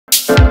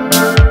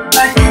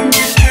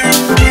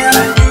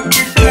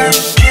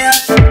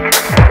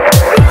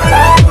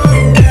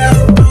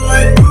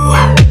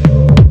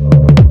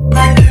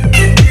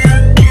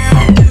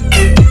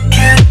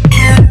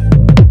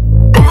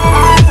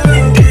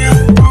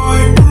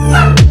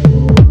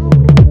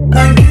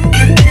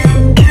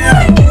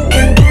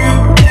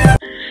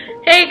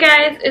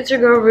it's your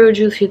girl Real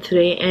Juice here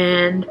today,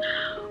 and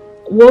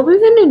what we're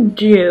gonna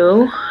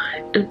do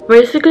is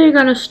basically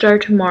gonna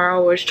start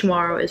tomorrow, which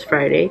tomorrow is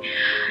Friday.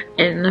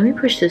 And let me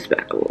push this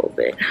back a little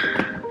bit.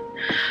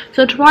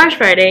 So tomorrow's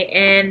Friday,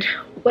 and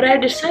what I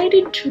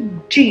decided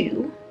to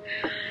do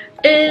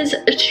is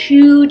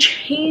to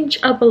change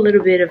up a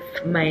little bit of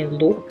my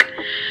look.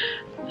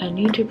 I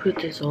need to put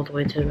this all the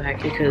way to the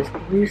back because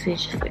obviously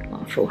it's just like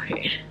my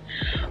forehead.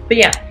 But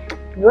yeah,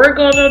 what we're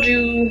gonna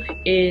do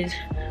is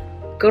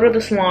go to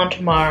the salon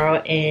tomorrow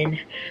and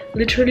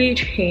literally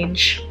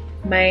change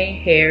my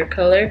hair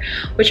color,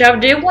 which I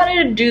did want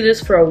to do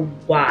this for a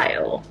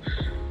while,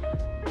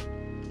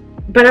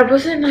 but I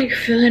wasn't like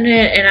feeling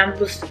it, and I'm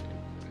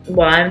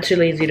too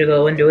lazy to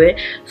go and do it.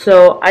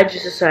 So I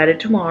just decided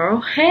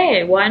tomorrow,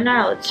 hey, why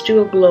not, let's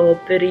do a glow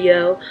up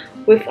video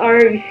with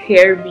our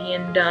hair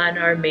being done,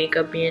 our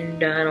makeup being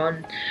done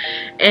on,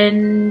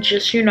 and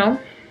just, you know,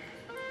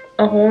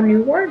 a whole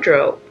new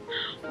wardrobe.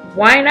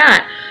 Why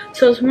not?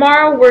 So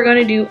tomorrow we're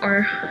gonna do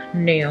our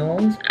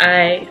nails.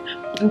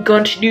 I'm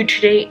going to do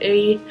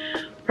today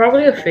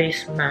probably a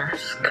face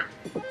mask.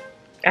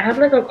 I have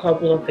like a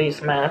couple of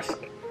face masks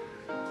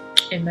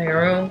in my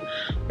room.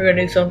 We're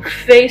gonna do some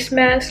face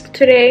masks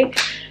today,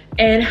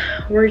 and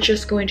we're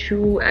just going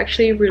to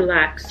actually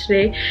relax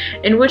today.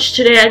 In which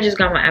today I just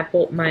got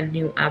my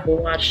new Apple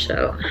Watch,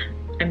 so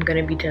I'm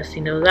gonna be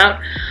testing those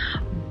out.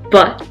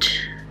 But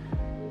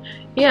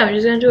yeah, I'm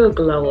just gonna do a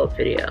glow up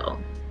video.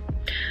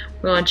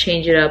 We're gonna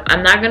change it up.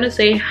 I'm not gonna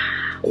say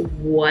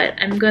what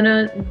I'm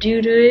gonna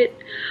do to it,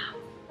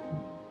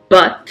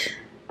 but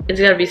it's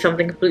gonna be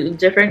something completely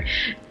different.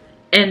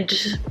 And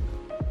just,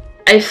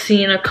 I've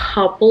seen a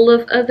couple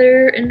of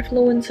other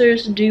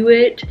influencers do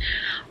it,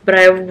 but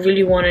I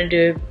really want to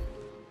do it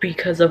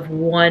because of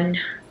one.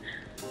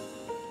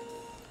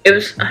 It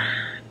was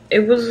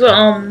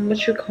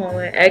what you call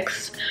it,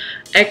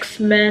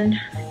 X-Men.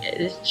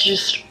 It's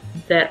just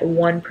that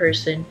one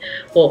person,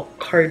 well,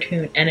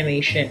 cartoon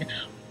animation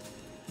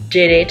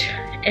did it,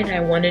 and I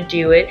want to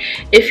do it.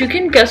 If you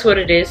can guess what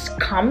it is,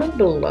 comment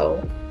below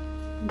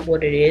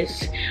what it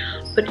is.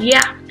 But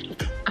yeah,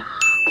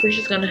 we're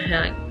just gonna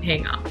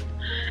hang out.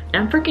 And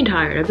I'm freaking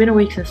tired. I've been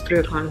awake since 3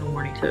 o'clock in the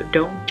morning, so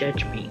don't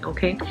judge me,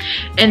 okay?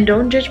 And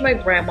don't judge my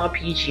grandma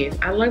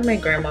PJs. I like my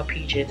grandma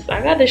PJs.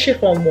 I got this shit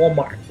from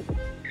Walmart.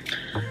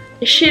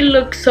 This shit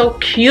looks so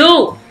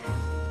cute.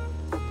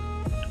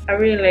 I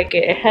really like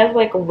it. It has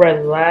like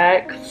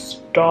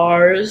relaxed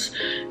stars,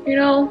 you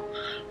know.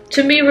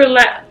 To me,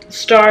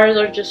 stars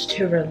are just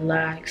to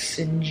relax,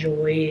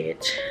 enjoy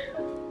it.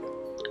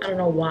 I don't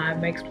know why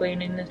I'm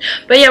explaining this,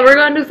 but yeah, we're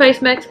gonna do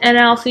face masks, and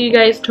I'll see you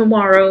guys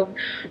tomorrow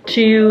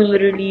to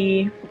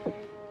literally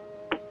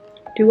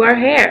do our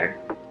hair.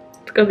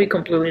 It's gonna be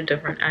completely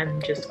different.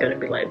 I'm just gonna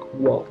be like,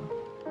 whoa.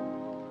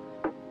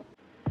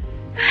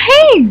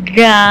 Hey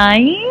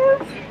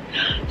guys,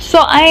 so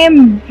I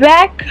am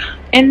back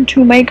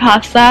into my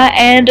casa,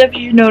 and if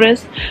you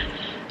notice,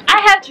 I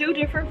have 2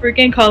 different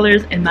freaking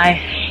colors in my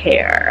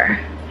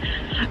hair.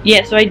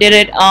 Yeah, so I did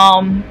it.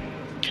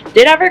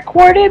 Did I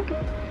record it?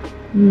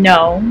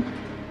 No.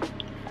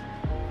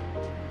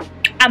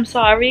 I'm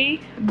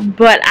sorry,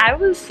 but I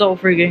was so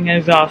freaking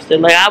exhausted.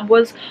 Like, I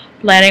was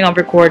planning on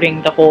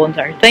recording the whole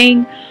entire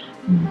thing,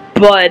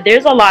 but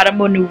there's a lot of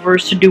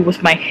maneuvers to do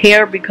with my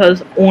hair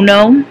because,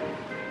 uno,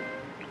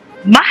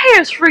 my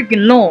hair is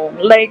freaking long.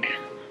 Like,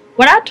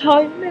 when I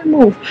tell you to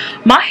move,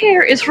 my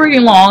hair is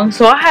freaking long,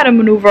 so I had to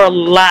maneuver a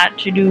lot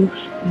to do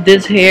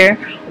this hair,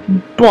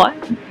 but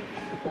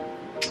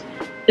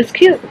it's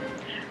cute.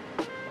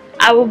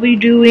 I will be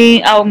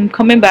doing, I'm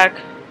coming back,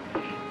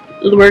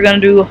 we're gonna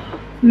do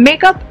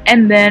makeup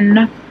and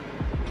then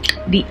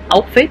the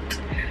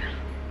outfit,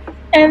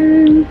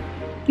 and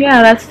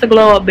yeah, that's the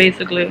glow up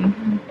basically.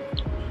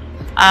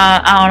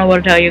 I don't know what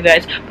to tell you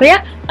guys, but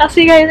yeah, I'll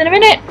see you guys in a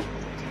minute.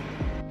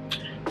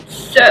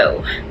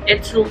 So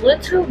it's a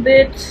little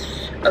bit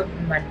of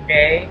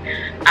Monday.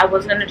 I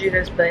was gonna do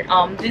this, but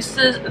this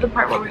is the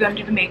part where we're gonna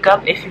do the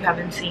makeup. If you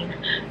haven't seen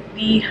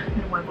the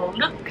nuevo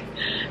look,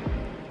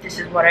 this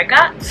is what I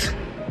got.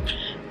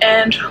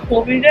 And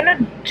what we're gonna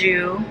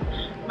do,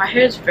 my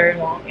hair is very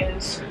long,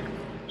 is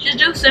just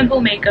do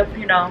simple makeup,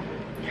 you know.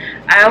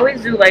 I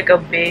always do like a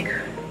big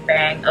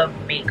bang of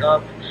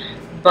makeup,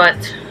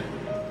 but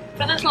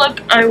for this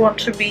look I want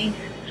to be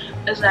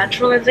as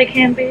natural as I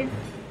can be.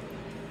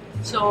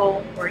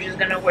 So we're just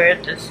gonna wear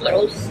this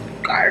little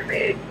scarf,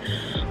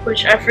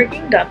 which I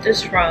freaking got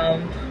this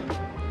from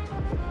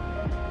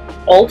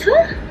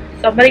Ulta.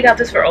 Somebody got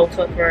this for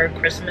Ulta for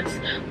Christmas.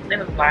 I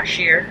think it was last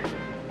year.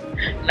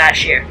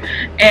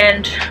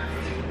 And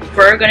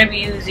we're gonna be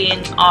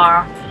using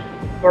our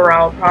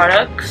L'Oreal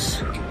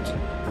products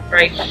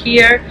right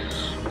here.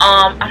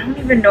 I don't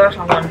even know if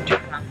I want to do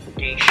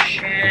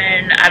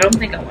foundation. I don't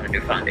think I want to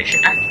do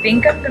foundation. I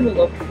think I'm gonna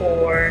look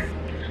for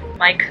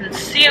my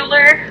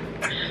concealer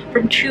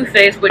from Too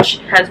Faced, which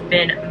has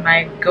been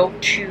my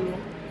go-to,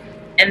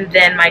 and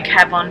then my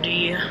Kat Von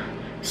D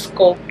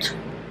Sculpt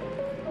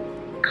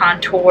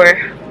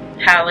contour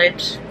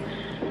palette,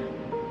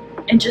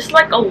 and just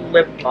like a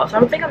lip gloss. I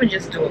don't think I'm gonna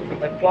just do a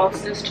lip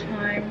gloss this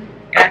time.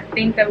 And I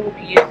think I will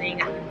be using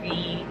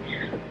the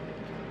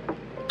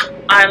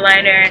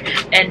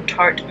eyeliner and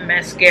Tarte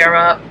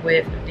mascara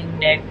with the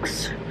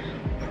NYX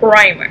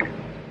primer.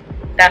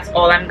 That's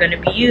all I'm gonna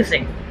be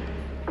using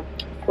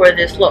for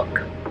this look.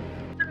 What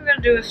I'm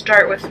gonna do is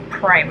start with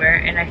primer,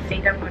 and I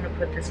think I'm gonna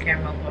put this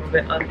camera a little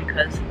bit up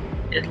because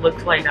it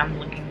looks like I'm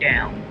looking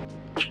down.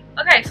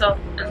 Okay, so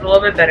it's a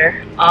little bit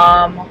better.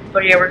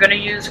 But yeah, we're gonna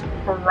use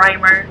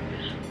primer,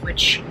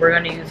 which we're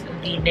gonna use the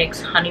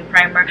NYX Honey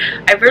Primer.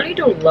 I really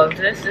do love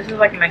this. This is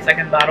like my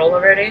second bottle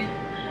already,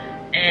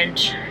 and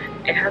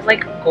it has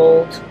like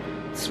gold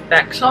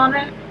specks on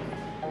it.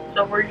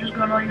 So we're just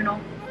gonna, you know,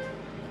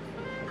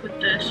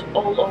 put this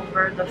all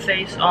over the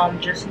face.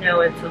 Just know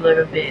it's a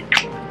little bit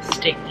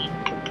sticky.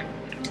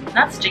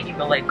 Not sticky,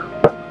 but like,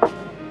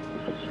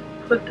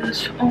 put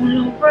this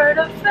all over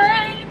the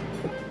face.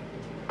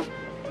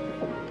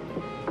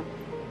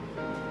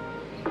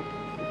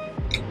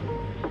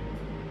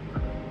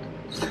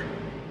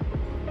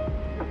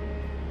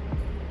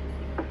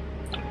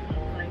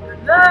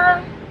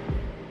 That.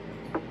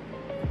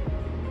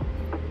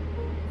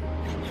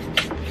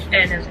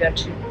 And it's got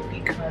to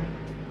become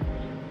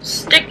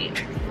sticky.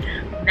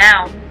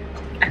 Now,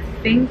 I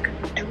think,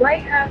 do I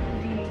have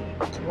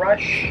the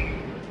brush?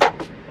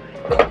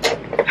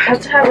 I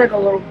have to have like a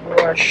little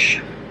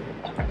brush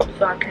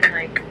so I can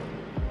like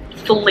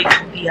flick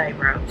the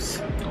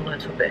eyebrows a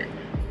little bit,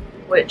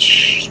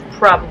 which is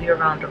probably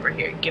around over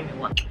here. Give me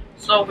one.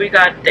 So we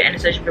got the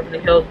Anastasia Beverly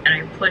Hills,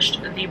 and I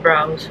pushed the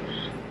brows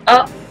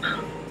up,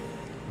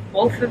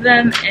 both of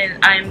them,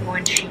 and I'm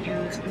going to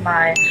use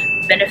my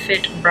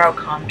Benefit Brow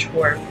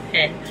Contour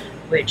pen,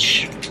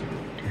 which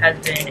has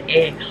been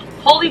a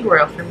holy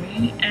grail for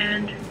me,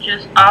 and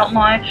just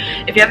outline.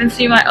 If you haven't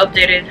seen my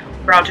updated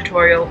brow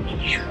tutorial,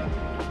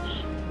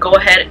 go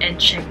ahead and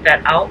check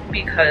that out,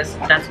 because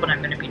that's what I'm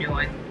going to be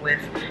doing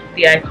with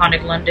the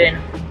Iconic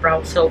London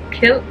Brow Silk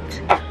Kit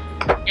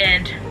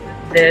and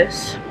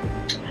this,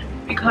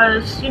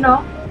 because, you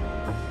know,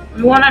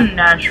 we want a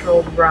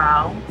natural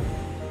brow.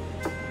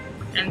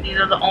 And these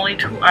are the only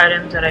two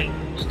items that I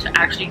use to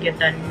actually get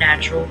that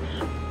natural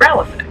brow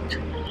effect.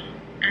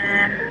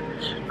 And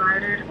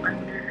slide it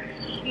under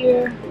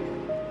here.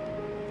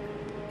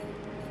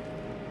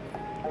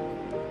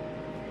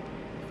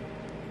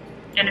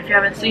 And if you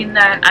haven't seen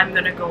that, I'm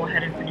gonna go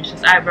ahead and finish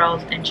his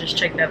eyebrows and just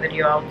check that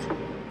video out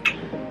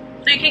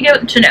so you can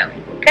get to know,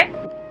 okay?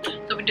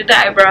 So we did the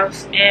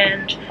eyebrows,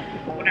 and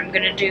what I'm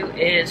gonna do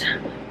is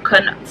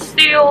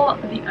conceal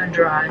the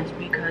under eyes,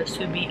 because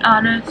to be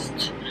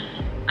honest,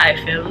 I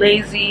feel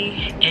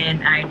lazy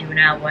and I do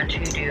not want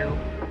to do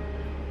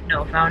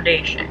no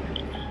foundation.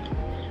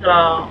 So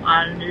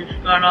I'm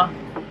just gonna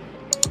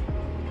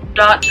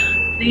dot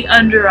the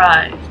under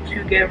eyes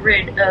to get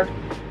rid of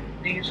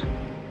these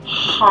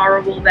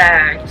horrible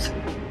bags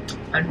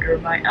under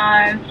my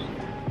eyes.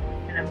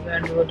 And I'm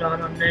gonna do a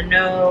dot on the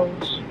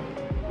nose,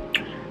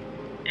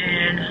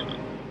 and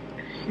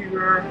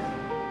here,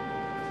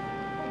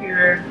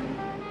 here,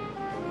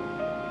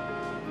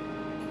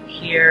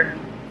 here,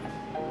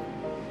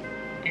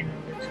 and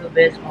a little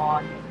bit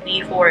on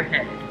the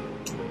forehead.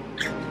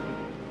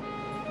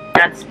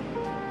 That's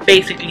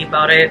basically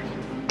about it.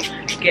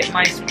 Get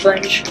my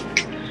sponge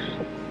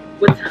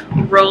with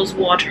rose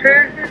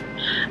water.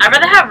 I'd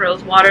rather have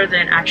rose water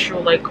than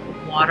actual like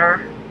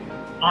water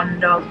on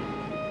the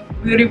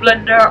beauty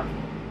blender.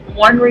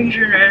 One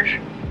reason is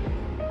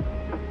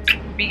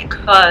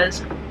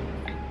because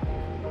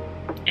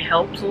it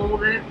helps a little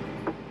bit,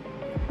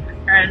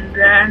 and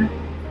then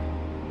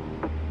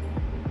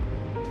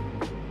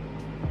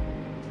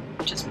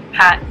just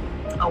pat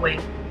away.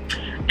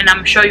 And I'm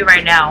gonna show you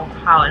right now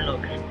how it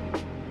looks.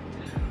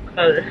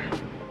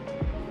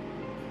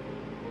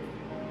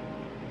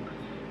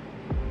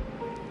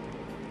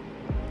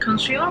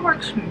 Concealer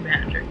works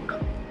magic.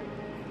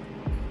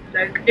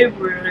 Like, it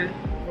really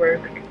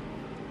worked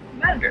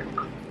magic.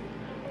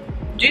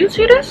 Do you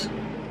see this?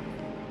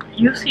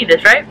 You see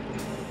this, right?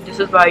 This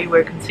is why you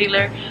wear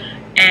concealer.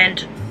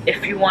 And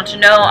if you want to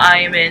know, I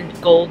am in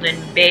Golden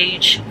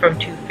Beige from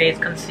Too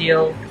Faced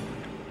Conceal.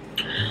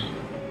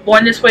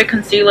 Born This Way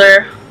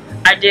concealer.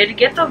 I did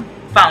get the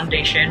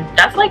foundation.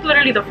 That's like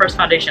literally the first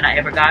foundation I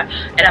ever got,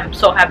 and I'm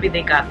so happy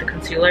they got the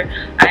concealer.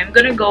 I'm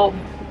gonna go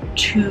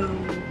to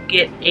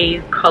get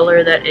a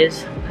color that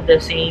is the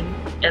same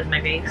as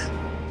my base.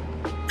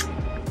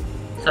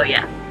 So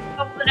yeah.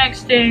 So the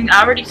next thing,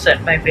 I already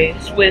set my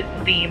base with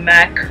the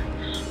MAC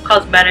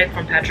Cosmetic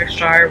from Patrick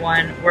Starr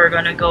one. We're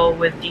gonna go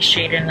with the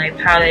Shade and Light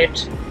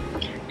palette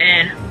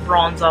and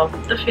bronze out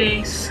the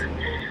face,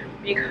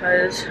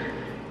 because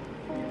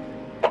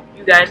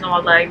you guys know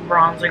I like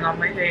bronzing on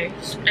my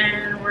face.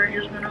 And we're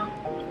just gonna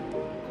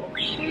go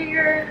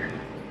here,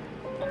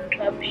 on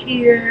top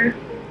here,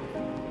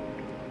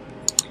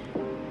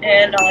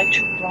 and I like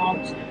to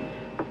bronze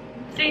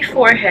the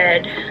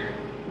forehead.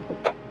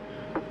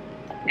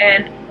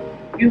 And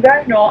you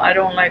guys know I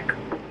don't like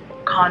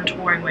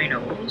contouring my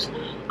nose.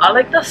 I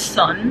like the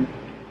sun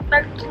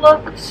effect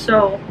look,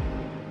 so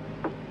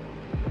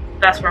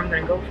that's what I'm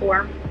gonna go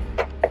for.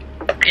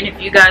 And if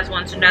you guys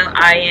want to know,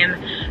 I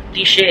am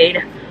the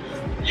shade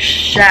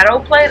Shadow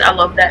Plate. I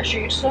love that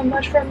shade so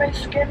much for my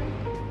skin.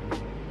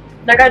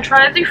 Like, I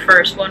tried the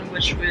first one,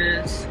 which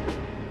was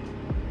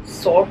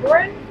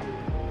Sovereign.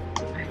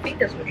 I think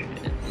that's what it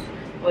is.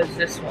 Was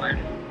this one?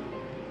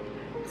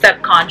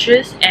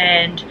 Subconscious,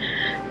 and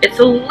it's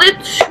a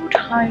little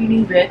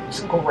tiny bit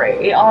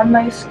gray on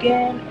my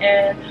skin,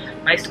 and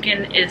my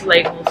skin is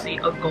like mostly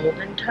a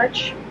golden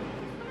touch.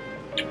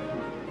 So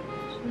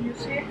you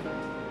see,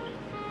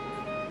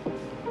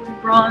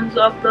 bronze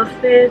up the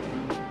fit.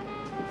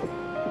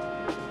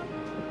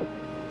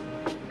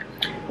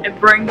 It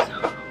brings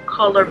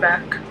color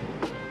back.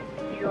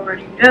 You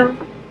already know.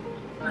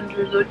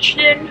 Under the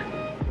chin.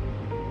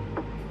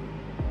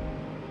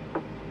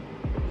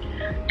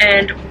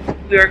 And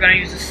we are going to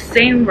use the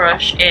same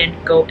brush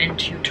and go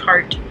into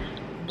Tarte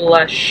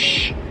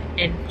Blush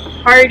in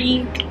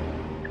Party.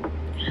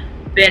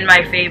 Been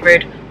my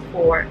favorite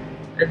for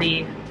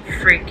the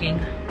freaking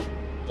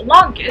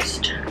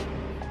longest.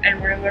 And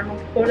we're going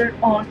to put it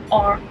on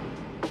our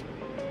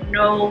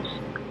nose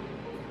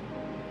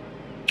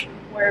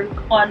where we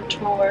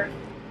contour.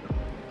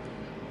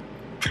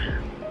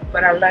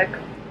 But I like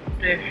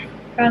this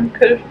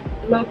chunky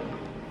look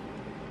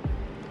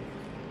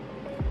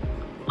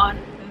on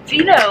the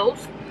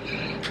nose.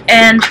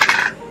 And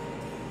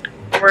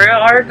we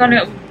are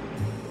gonna,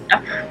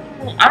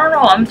 I don't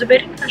know, I'm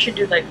debating if I should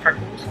do like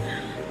freckles,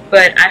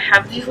 but I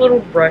have this little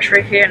brush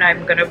right here and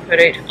I'm gonna put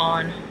it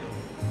on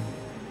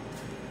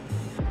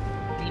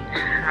the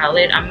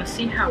palette. I'm gonna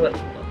see how it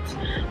looks,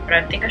 but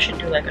I think I should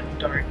do like a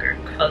darker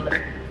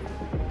color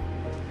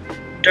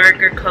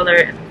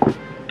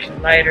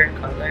and lighter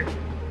color.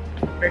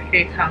 Let's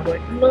see how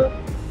it looks.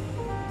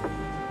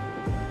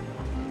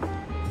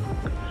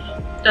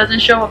 Doesn't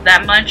show up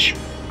that much,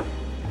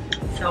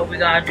 so we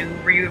gotta do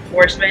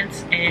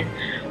reinforcements, and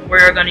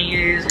we're gonna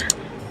use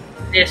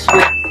this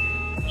with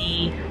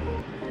the,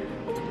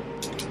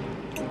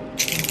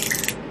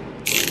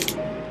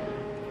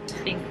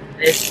 I think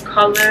this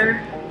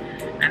color.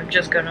 I'm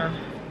just gonna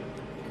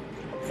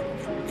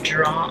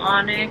draw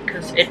on it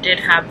because it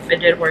did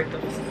work the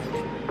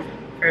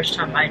first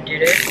time I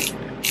did it.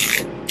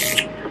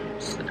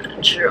 Just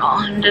gonna draw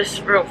on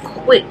this real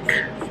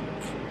quick.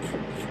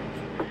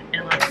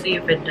 See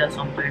if it does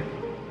something.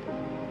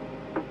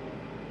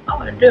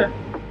 Oh, it did.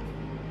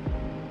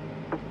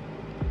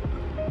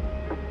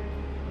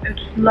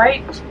 It's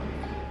light.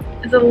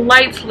 It's a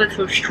light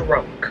little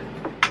stroke.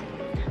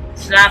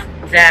 It's not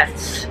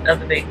that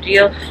of a big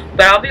deal,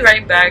 but I'll be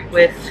right back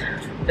with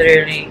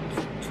literally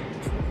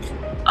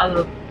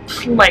a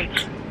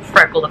slight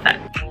freckle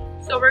effect.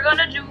 So we're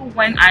gonna do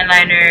wing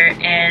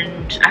eyeliner,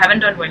 and I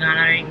haven't done wing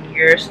eyeliner in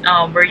years.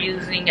 We're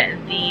using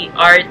the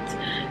Art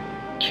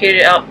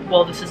Kit up.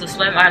 Well, this is a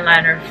slim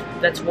eyeliner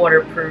that's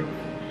waterproof,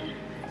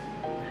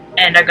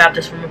 and I got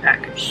this from a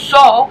package.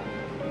 So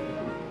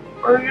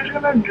we're just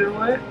gonna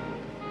do it.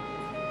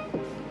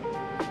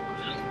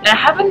 And I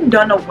haven't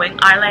done a wing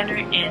eyeliner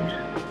in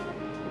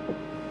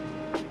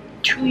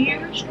 2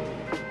 years,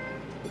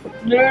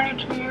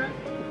 literally 2 years.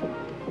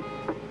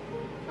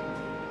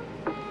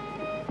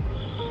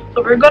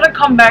 So we're gonna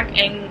come back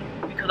in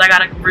because I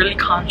gotta really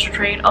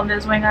concentrate on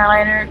this wing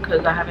eyeliner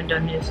because I haven't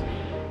done this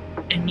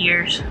in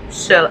years,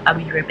 so I'll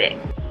be right back.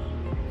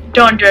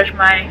 Don't judge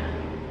my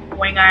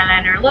wing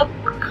eyeliner look.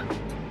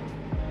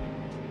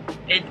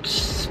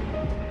 It's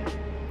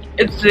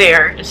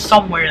there. It's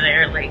somewhere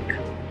there. Like,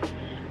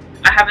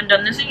 I haven't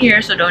done this in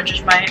years, so don't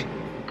judge my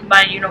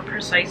you know,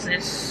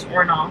 preciseness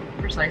or not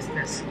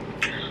preciseness.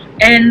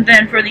 And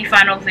then for the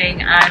final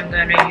thing, I'm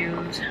gonna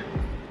use,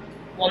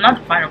 well, not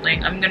the final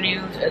thing, I'm gonna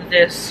use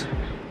this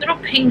little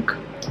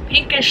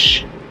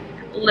pinkish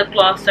lip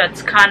gloss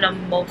that's kind of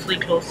mostly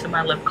close to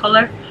my lip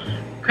color,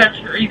 because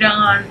you don't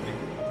want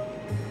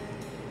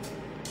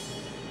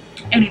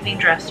anything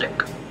drastic.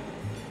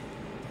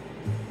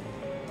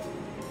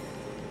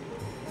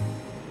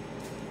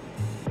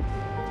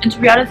 And to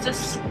be honest,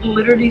 this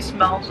literally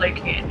smells like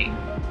candy.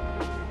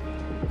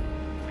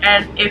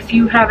 And if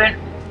you haven't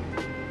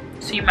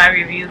seen my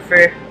review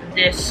for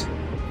this,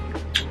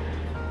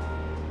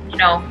 you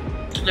know,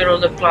 little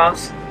lip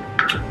gloss,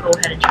 go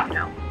ahead and check it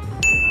out.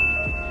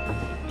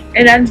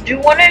 And I do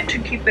want it to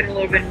keep it a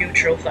little bit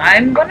neutral, so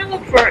I'm gonna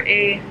look for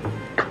a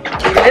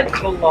lip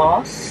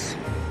gloss.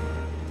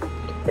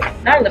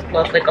 Not a lip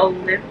gloss, like a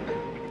lip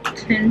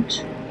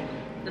tint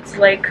that's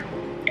like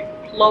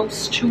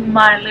close to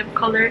my lip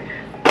color,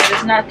 but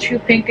it's not too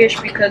pinkish,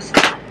 because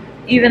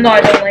even though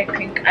I don't like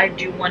pink, I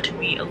do want to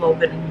be a little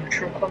bit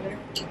neutral color.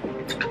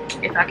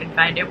 If I can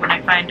find it. When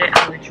I find it,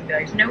 I'll let you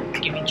guys know.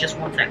 Give me just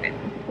 1 second.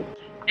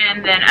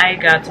 And then I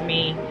got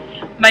me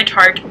my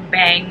Tarte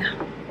Bang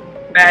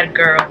Bad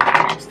Girl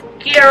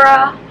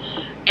mascara,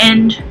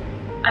 and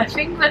I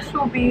think this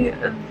will be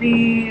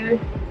the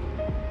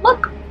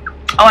look.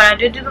 Oh, and I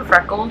did do the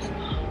freckles.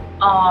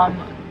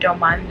 Don't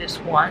mind this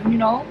one, you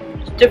know,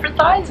 it's different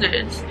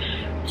sizes.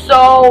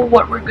 So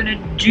what we're gonna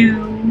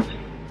do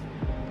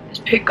is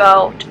pick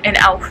out an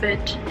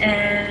outfit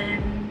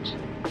and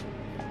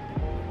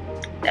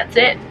that's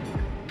it.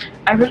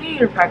 I really need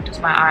to practice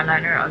my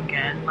eyeliner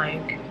again.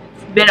 Like,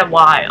 it's been a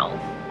while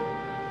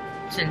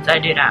since I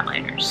did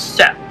eyeliner.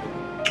 So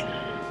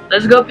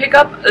let's go pick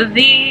up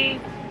the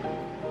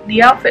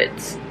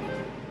outfits.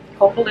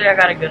 Hopefully I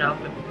got a good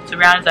outfit. To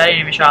be honest, I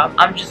didn't even shop.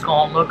 I'm just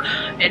gonna look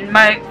in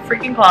my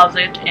freaking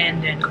closet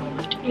and then call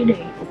it a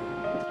day.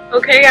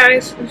 Okay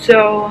guys,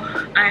 so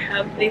I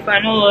have the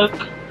final look,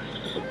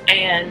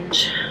 and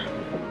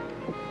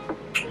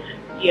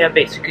yeah,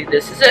 basically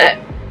this is it.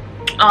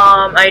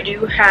 I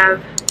do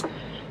have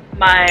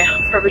my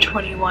Forever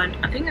 21,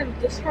 I think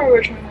this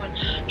Forever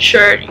 21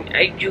 shirt.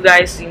 You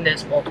guys seen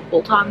this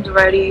multiple times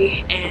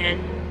already,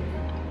 and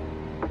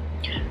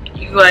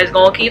you guys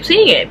gonna keep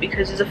seeing it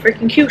because it's a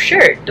freaking cute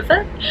shirt. The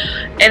fuck?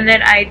 And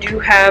then I do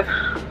have,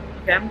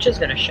 okay, I'm just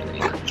gonna show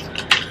you.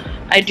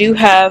 I do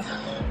have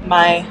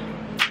my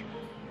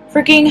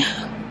freaking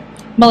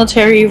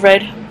military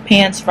red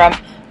pants from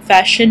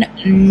Fashion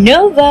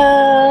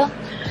Nova,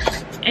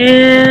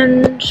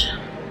 and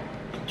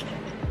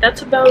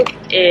that's about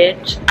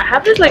it. I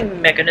have this like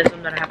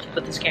mechanism that I have to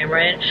put this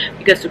camera in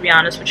because, to be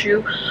honest with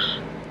you,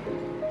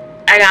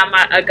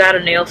 I got a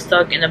nail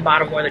stuck in the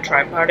bottom where the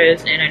tripod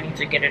is, and I need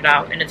to get it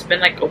out, and it's been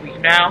like a week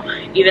now,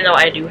 even though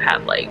I do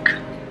have like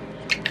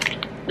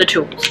the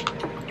tools.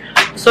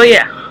 So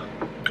yeah,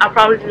 I'll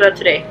probably do that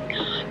today.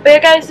 But yeah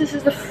guys, this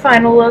is the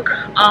final look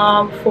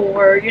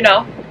for, you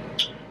know,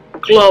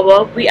 glow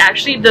up. We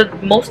actually, the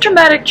most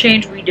dramatic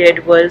change we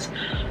did was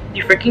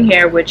the freaking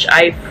hair, which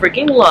I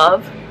freaking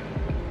love.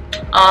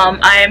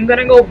 I am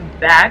gonna go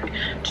back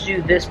to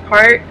do this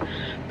part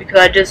because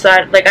I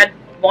decided, like, I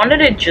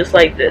wanted it just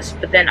like this,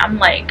 but then I'm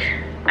like,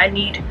 I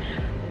need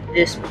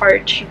this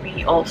part to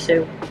be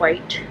also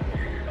white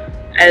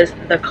as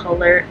the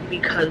color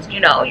because, you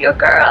know, your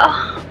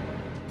girl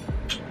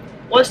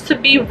wants to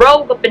be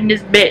rogue up in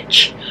this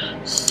bitch.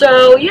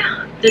 So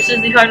yeah, this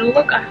is the final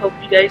look. I hope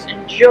you guys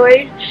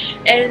enjoyed,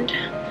 and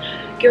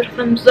give it a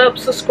thumbs up,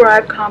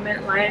 subscribe,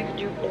 comment, like,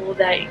 do all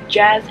that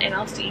jazz, and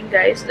I'll see you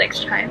guys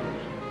next time.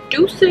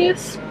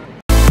 Deuces.